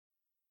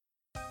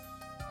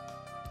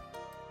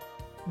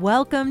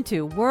Welcome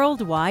to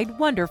Worldwide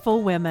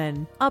Wonderful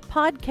Women, a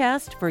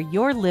podcast for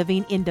your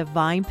living in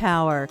divine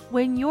power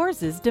when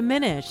yours is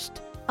diminished.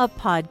 A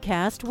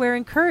podcast where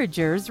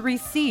encouragers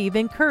receive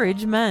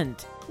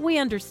encouragement. We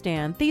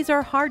understand these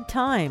are hard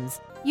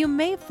times. You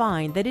may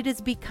find that it is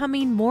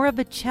becoming more of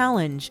a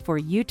challenge for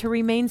you to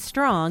remain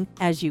strong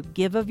as you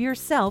give of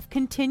yourself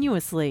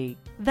continuously.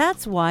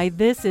 That's why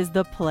this is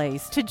the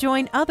place to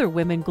join other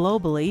women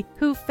globally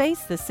who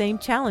face the same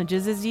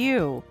challenges as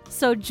you.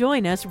 So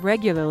join us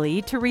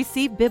regularly to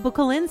receive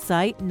biblical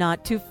insight,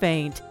 not to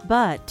faint,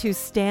 but to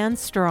stand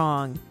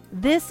strong.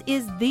 This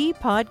is the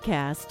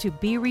podcast to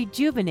be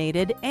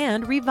rejuvenated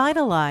and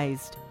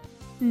revitalized.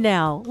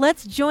 Now,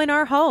 let's join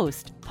our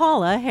host,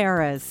 Paula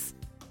Harris.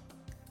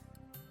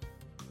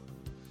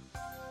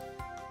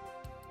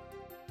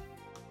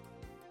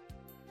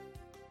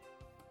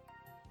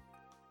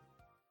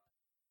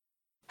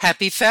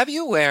 Happy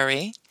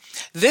February.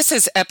 This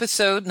is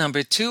episode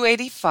number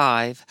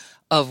 285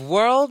 of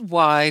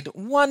Worldwide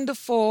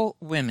Wonderful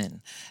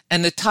Women.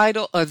 And the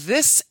title of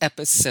this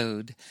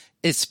episode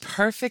is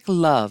Perfect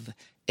Love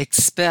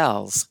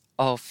Expels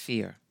All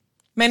Fear.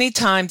 Many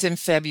times in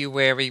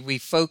February, we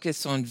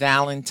focus on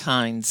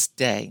Valentine's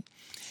Day.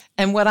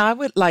 And what I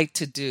would like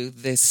to do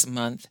this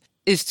month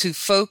is to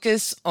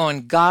focus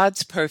on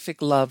God's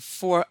perfect love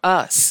for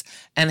us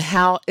and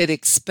how it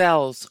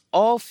expels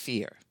all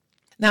fear.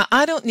 Now,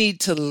 I don't need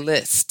to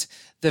list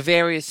the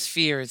various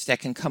fears that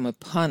can come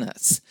upon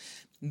us.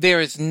 There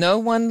is no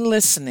one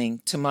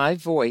listening to my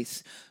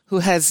voice who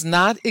has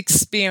not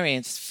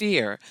experienced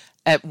fear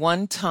at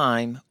one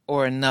time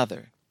or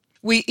another.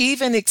 We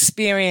even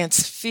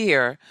experience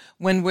fear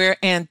when we're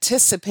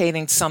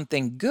anticipating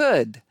something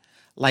good,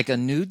 like a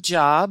new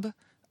job,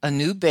 a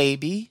new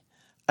baby,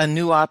 a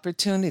new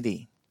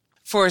opportunity.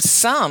 For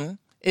some,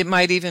 it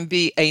might even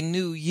be a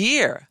new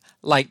year,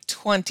 like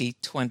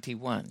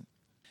 2021.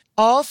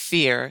 All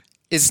fear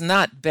is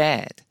not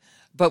bad,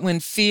 but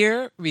when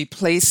fear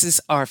replaces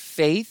our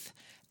faith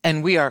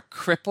and we are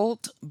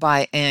crippled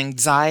by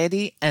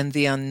anxiety and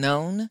the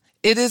unknown,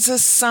 it is a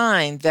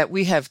sign that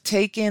we have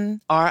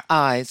taken our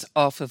eyes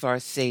off of our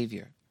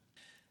Savior.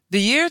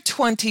 The year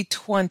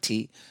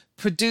 2020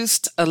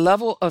 produced a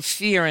level of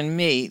fear in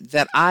me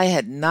that I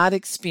had not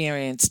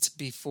experienced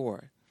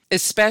before,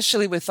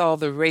 especially with all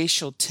the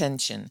racial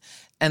tension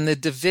and the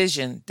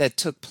division that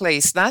took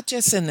place, not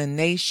just in the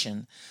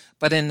nation,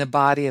 but in the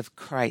body of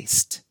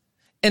Christ.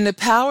 In the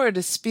power of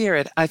the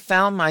Spirit, I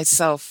found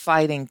myself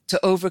fighting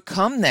to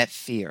overcome that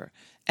fear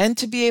and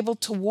to be able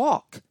to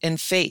walk in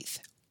faith.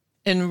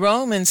 In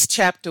Romans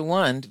chapter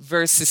 1,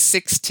 verses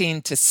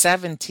 16 to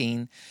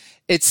 17,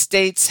 it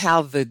states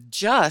how the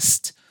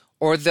just,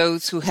 or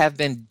those who have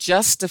been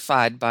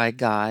justified by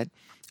God,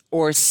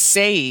 or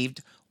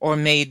saved, or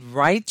made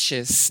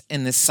righteous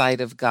in the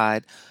sight of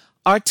God,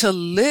 are to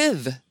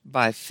live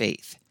by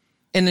faith.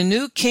 In the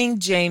New King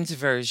James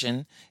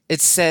Version,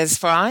 it says,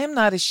 "For I am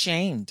not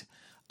ashamed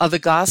of the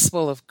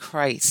gospel of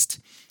Christ,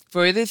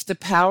 for it is the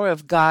power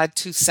of God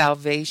to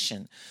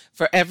salvation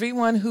for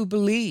everyone who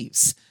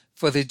believes,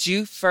 for the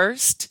Jew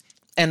first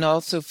and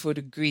also for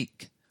the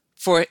Greek.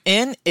 For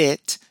in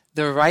it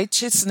the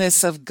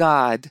righteousness of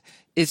God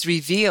is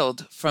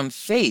revealed from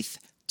faith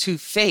to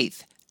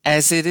faith,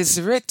 as it is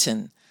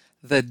written,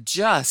 the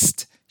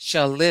just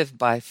shall live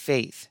by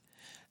faith."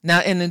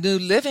 Now in the New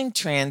Living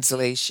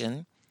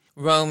Translation,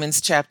 Romans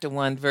chapter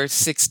 1, verse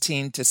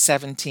 16 to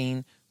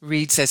 17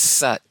 reads as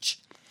such,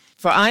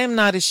 "For I am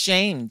not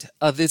ashamed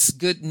of this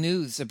good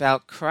news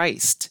about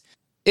Christ.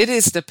 It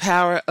is the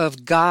power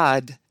of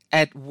God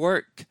at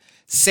work,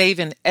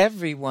 saving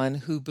everyone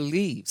who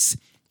believes,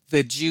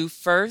 the Jew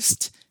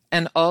first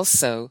and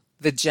also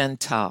the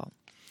Gentile."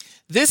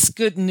 This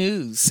good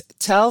news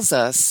tells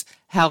us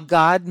how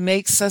God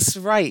makes us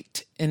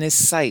right in His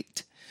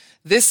sight.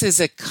 This is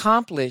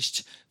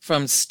accomplished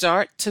from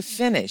start to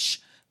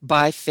finish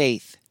by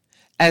faith.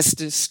 As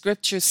the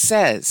scripture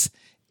says,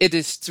 it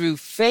is through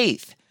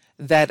faith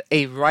that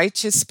a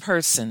righteous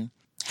person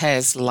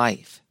has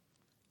life.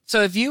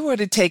 So if you were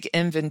to take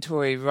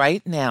inventory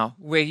right now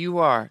where you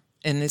are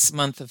in this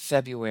month of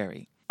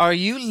February, are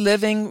you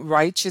living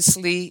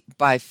righteously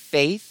by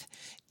faith?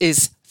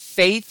 Is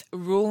faith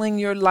ruling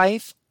your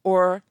life,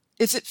 or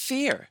is it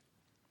fear?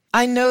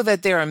 I know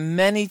that there are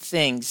many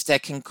things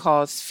that can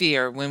cause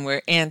fear when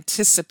we're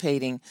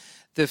anticipating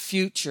the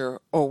future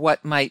or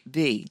what might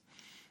be.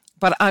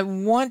 But I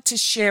want to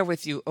share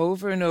with you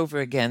over and over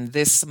again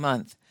this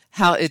month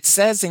how it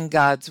says in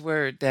God's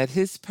word that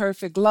His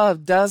perfect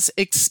love does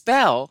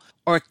expel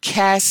or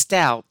cast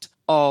out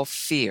all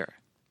fear.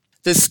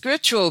 The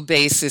scriptural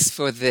basis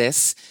for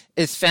this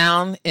is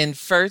found in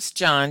 1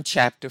 John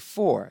chapter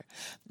 4.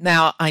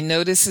 Now, I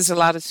know this is a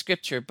lot of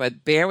scripture,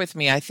 but bear with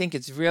me. I think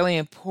it's really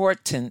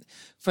important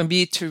for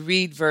me to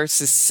read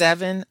verses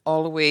 7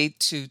 all the way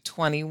to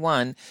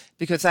 21,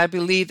 because I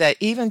believe that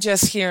even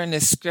just hearing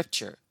this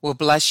scripture will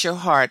bless your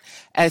heart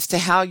as to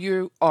how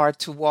you are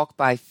to walk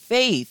by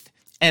faith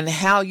and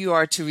how you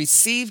are to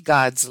receive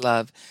God's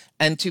love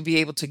and to be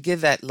able to give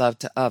that love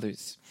to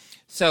others.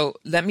 So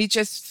let me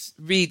just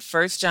read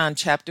 1 John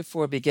chapter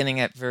 4, beginning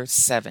at verse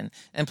 7.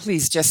 And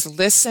please just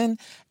listen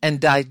and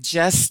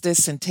digest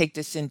this and take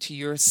this into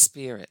your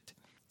spirit.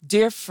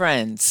 Dear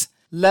friends,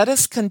 let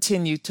us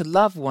continue to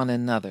love one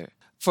another,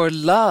 for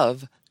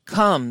love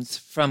comes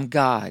from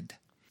God.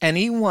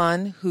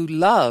 Anyone who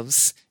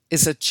loves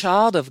is a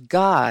child of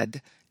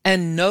God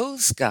and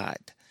knows God.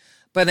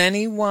 But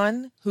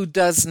anyone who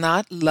does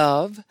not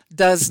love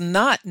does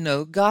not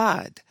know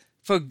God,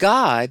 for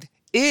God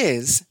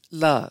is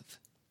love.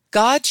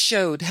 God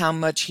showed how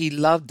much he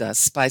loved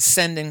us by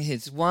sending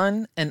his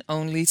one and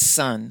only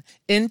Son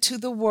into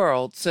the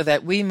world so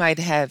that we might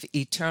have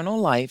eternal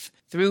life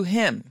through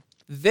him.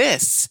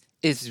 This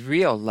is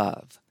real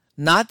love.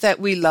 Not that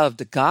we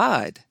loved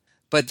God,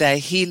 but that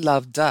he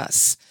loved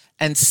us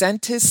and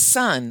sent his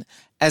Son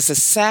as a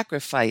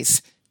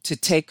sacrifice to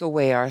take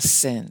away our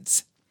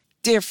sins.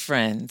 Dear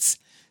friends,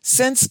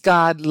 since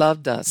God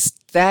loved us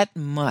that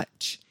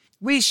much,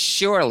 we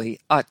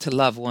surely ought to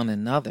love one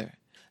another.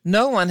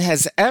 No one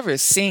has ever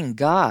seen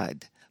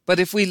God,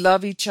 but if we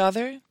love each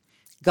other,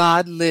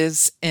 God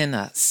lives in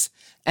us,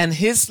 and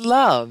his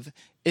love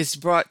is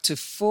brought to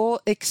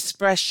full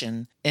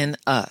expression in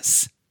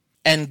us.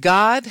 And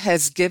God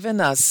has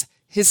given us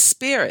his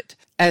Spirit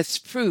as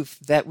proof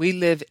that we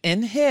live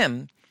in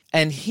him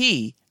and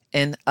he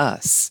in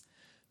us.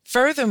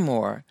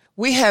 Furthermore,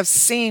 we have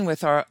seen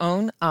with our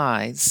own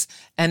eyes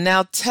and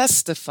now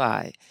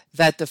testify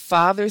that the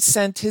Father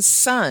sent his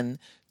Son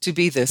to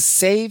be the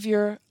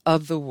Savior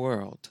of the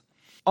world.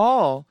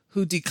 All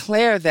who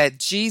declare that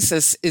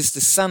Jesus is the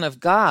Son of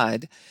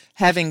God,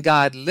 having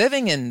God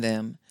living in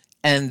them,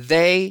 and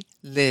they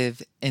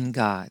live in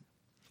God.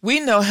 We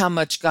know how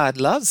much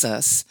God loves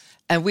us,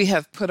 and we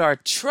have put our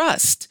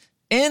trust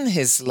in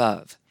his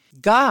love.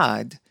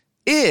 God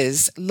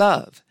is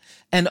love,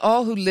 and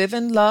all who live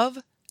in love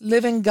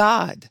live in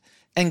God,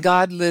 and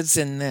God lives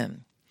in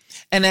them.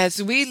 And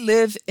as we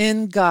live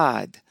in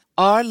God,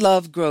 our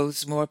love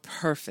grows more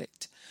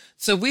perfect.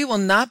 So we will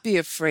not be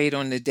afraid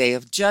on the day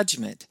of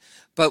judgment,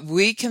 but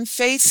we can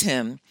face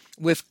him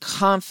with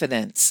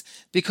confidence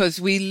because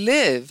we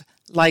live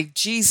like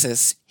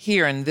Jesus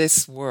here in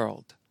this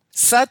world.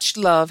 Such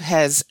love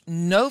has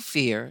no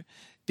fear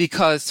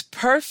because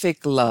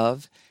perfect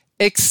love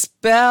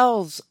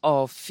expels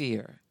all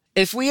fear.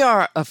 If we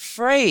are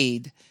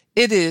afraid,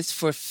 it is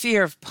for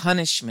fear of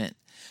punishment,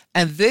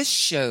 and this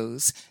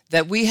shows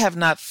that we have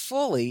not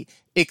fully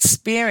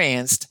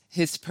experienced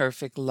his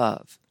perfect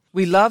love.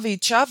 We love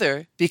each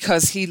other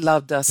because he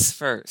loved us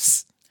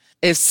first.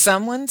 If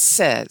someone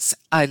says,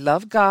 I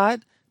love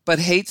God, but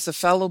hates a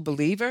fellow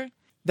believer,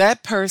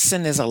 that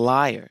person is a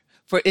liar.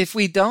 For if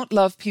we don't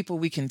love people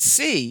we can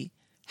see,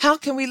 how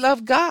can we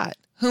love God,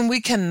 whom we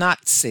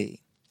cannot see?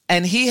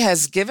 And he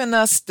has given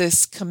us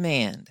this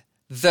command: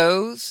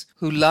 those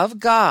who love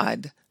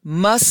God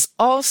must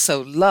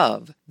also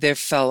love their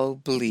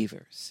fellow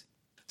believers.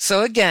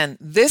 So again,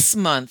 this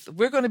month,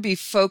 we're going to be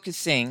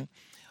focusing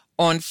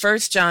on 1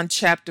 John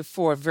chapter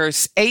 4,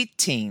 verse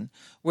 18,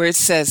 where it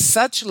says,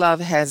 such love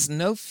has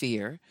no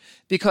fear,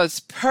 because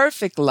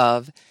perfect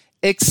love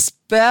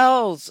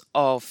expels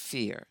all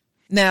fear.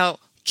 Now,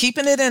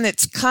 keeping it in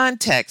its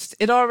context,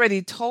 it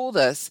already told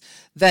us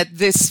that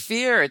this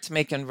fear it's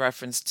making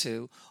reference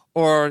to,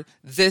 or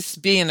this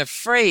being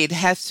afraid,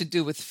 has to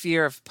do with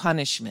fear of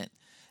punishment.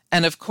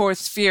 And of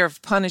course, fear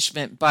of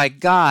punishment by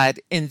God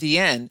in the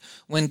end,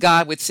 when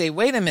God would say,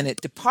 wait a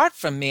minute, depart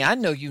from me, I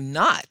know you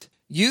not.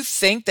 You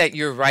think that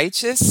you're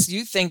righteous.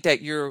 You think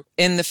that you're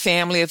in the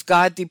family of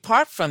God.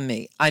 Depart from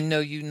me. I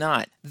know you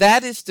not.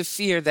 That is the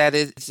fear that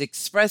is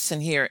expressed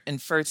in here in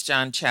 1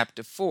 John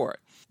chapter 4,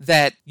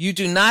 that you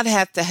do not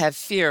have to have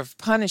fear of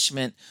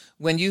punishment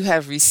when you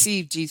have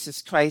received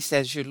Jesus Christ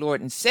as your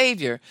Lord and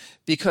Savior,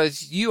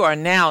 because you are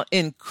now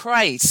in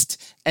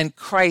Christ and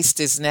Christ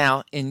is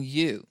now in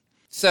you.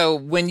 So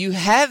when you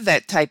have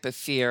that type of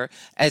fear,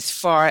 as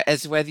far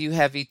as whether you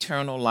have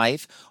eternal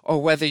life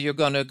or whether you're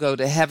going to go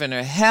to heaven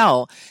or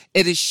hell,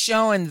 it is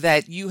showing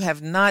that you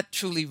have not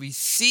truly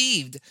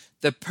received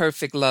the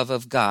perfect love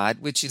of God,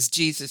 which is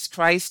Jesus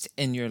Christ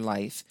in your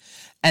life,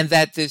 and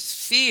that this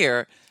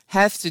fear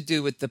has to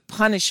do with the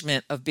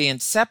punishment of being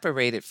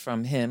separated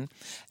from him,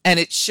 and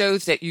it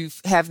shows that you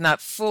have not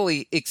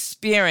fully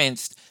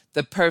experienced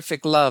the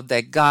perfect love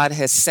that God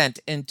has sent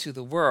into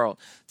the world,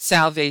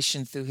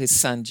 salvation through his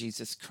Son,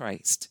 Jesus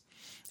Christ.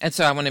 And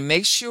so I want to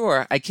make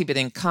sure I keep it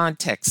in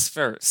context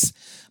first.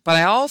 But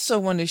I also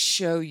want to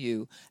show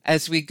you,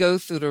 as we go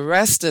through the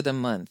rest of the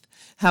month,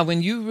 how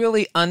when you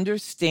really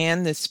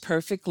understand this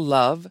perfect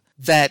love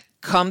that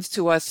comes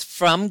to us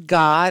from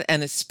God,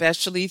 and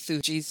especially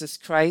through Jesus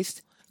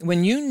Christ,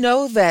 when you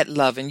know that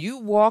love and you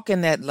walk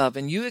in that love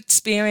and you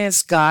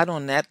experience God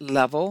on that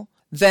level,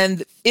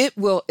 then it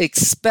will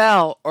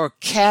expel or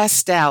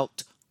cast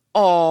out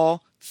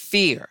all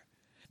fear.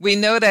 We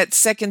know that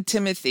 2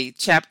 Timothy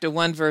chapter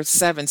 1 verse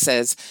 7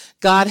 says,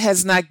 God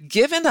has not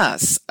given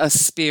us a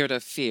spirit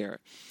of fear,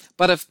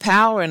 but of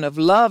power and of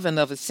love and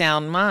of a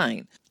sound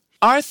mind.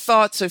 Our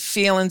thoughts or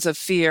feelings of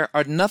fear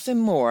are nothing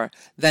more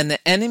than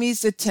the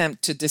enemy's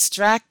attempt to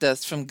distract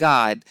us from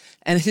God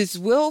and His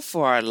will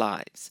for our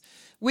lives.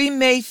 We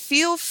may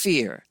feel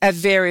fear at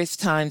various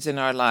times in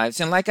our lives.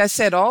 And like I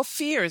said, all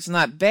fear is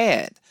not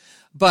bad.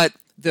 But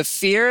the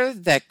fear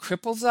that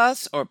cripples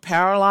us or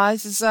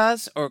paralyzes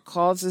us or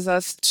causes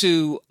us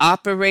to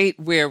operate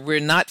where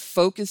we're not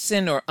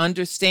focusing or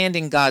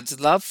understanding God's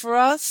love for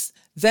us,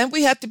 then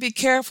we have to be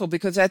careful,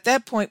 because at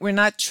that point we're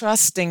not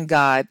trusting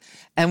God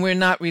and we're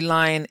not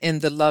relying in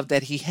the love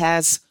that He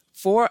has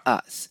for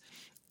us.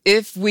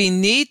 If we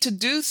need to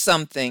do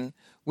something,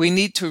 we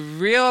need to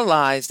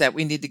realize that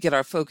we need to get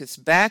our focus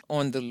back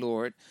on the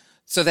Lord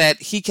so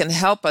that He can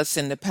help us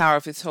in the power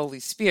of His Holy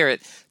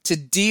Spirit to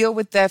deal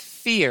with that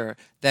fear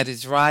that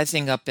is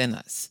rising up in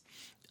us.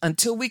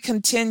 Until we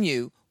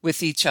continue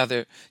with each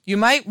other, you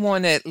might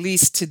want to at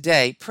least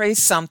today pray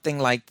something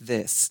like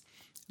this: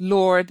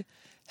 Lord,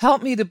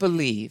 help me to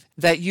believe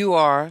that You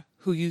are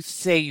who You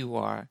say You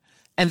are,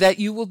 and that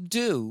You will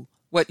do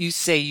what You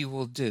say You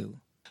will do.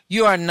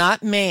 You are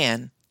not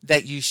man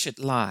that You should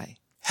lie.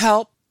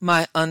 Help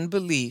my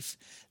unbelief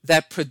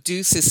that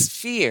produces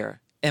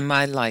fear in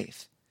my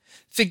life.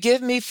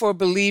 Forgive me for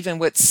believing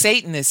what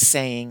Satan is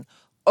saying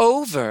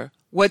over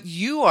what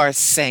You are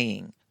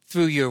saying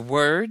through Your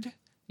word,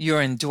 Your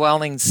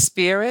indwelling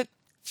spirit,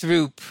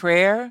 through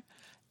prayer,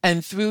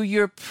 and through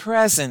Your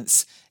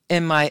presence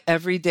in my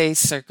everyday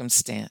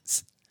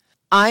circumstance.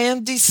 I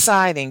am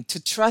deciding to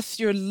trust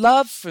Your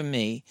love for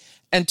me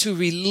and to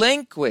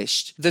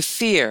relinquish the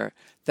fear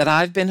that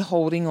I've been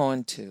holding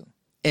on to.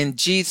 In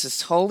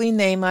Jesus' holy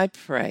name I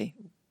pray.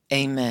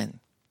 Amen.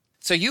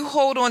 So you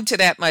hold on to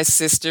that, my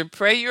sister.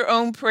 Pray your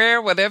own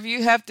prayer, whatever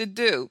you have to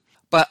do.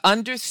 But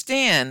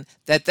understand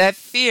that that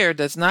fear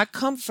does not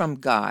come from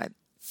God.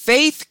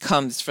 Faith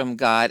comes from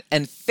God,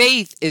 and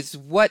faith is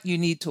what you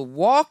need to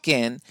walk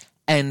in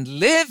and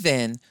live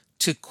in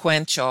to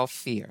quench all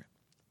fear.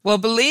 Well,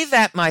 believe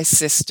that, my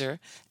sister,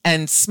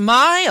 and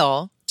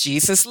smile.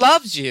 Jesus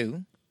loves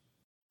you.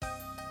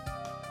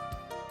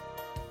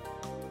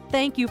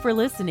 Thank you for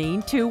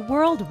listening to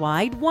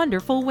Worldwide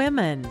Wonderful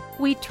Women.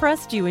 We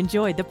trust you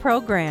enjoyed the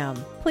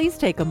program. Please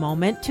take a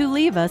moment to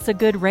leave us a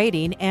good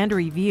rating and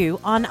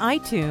review on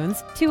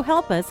iTunes to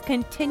help us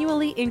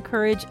continually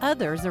encourage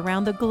others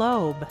around the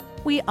globe.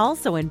 We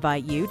also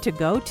invite you to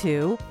go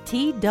to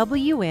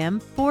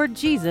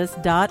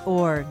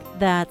twmforjesus.org.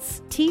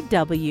 That's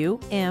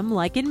TWM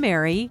like in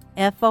Mary,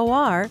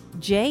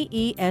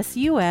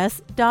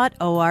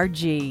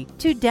 FORJESUS.org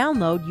to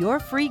download your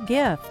free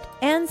gift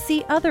and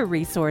see other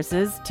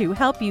resources to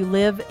help you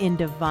live in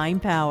divine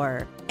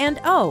power. And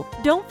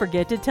don't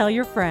forget to tell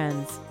your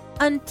friends.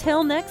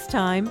 Until next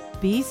time,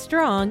 be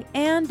strong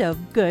and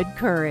of good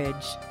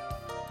courage.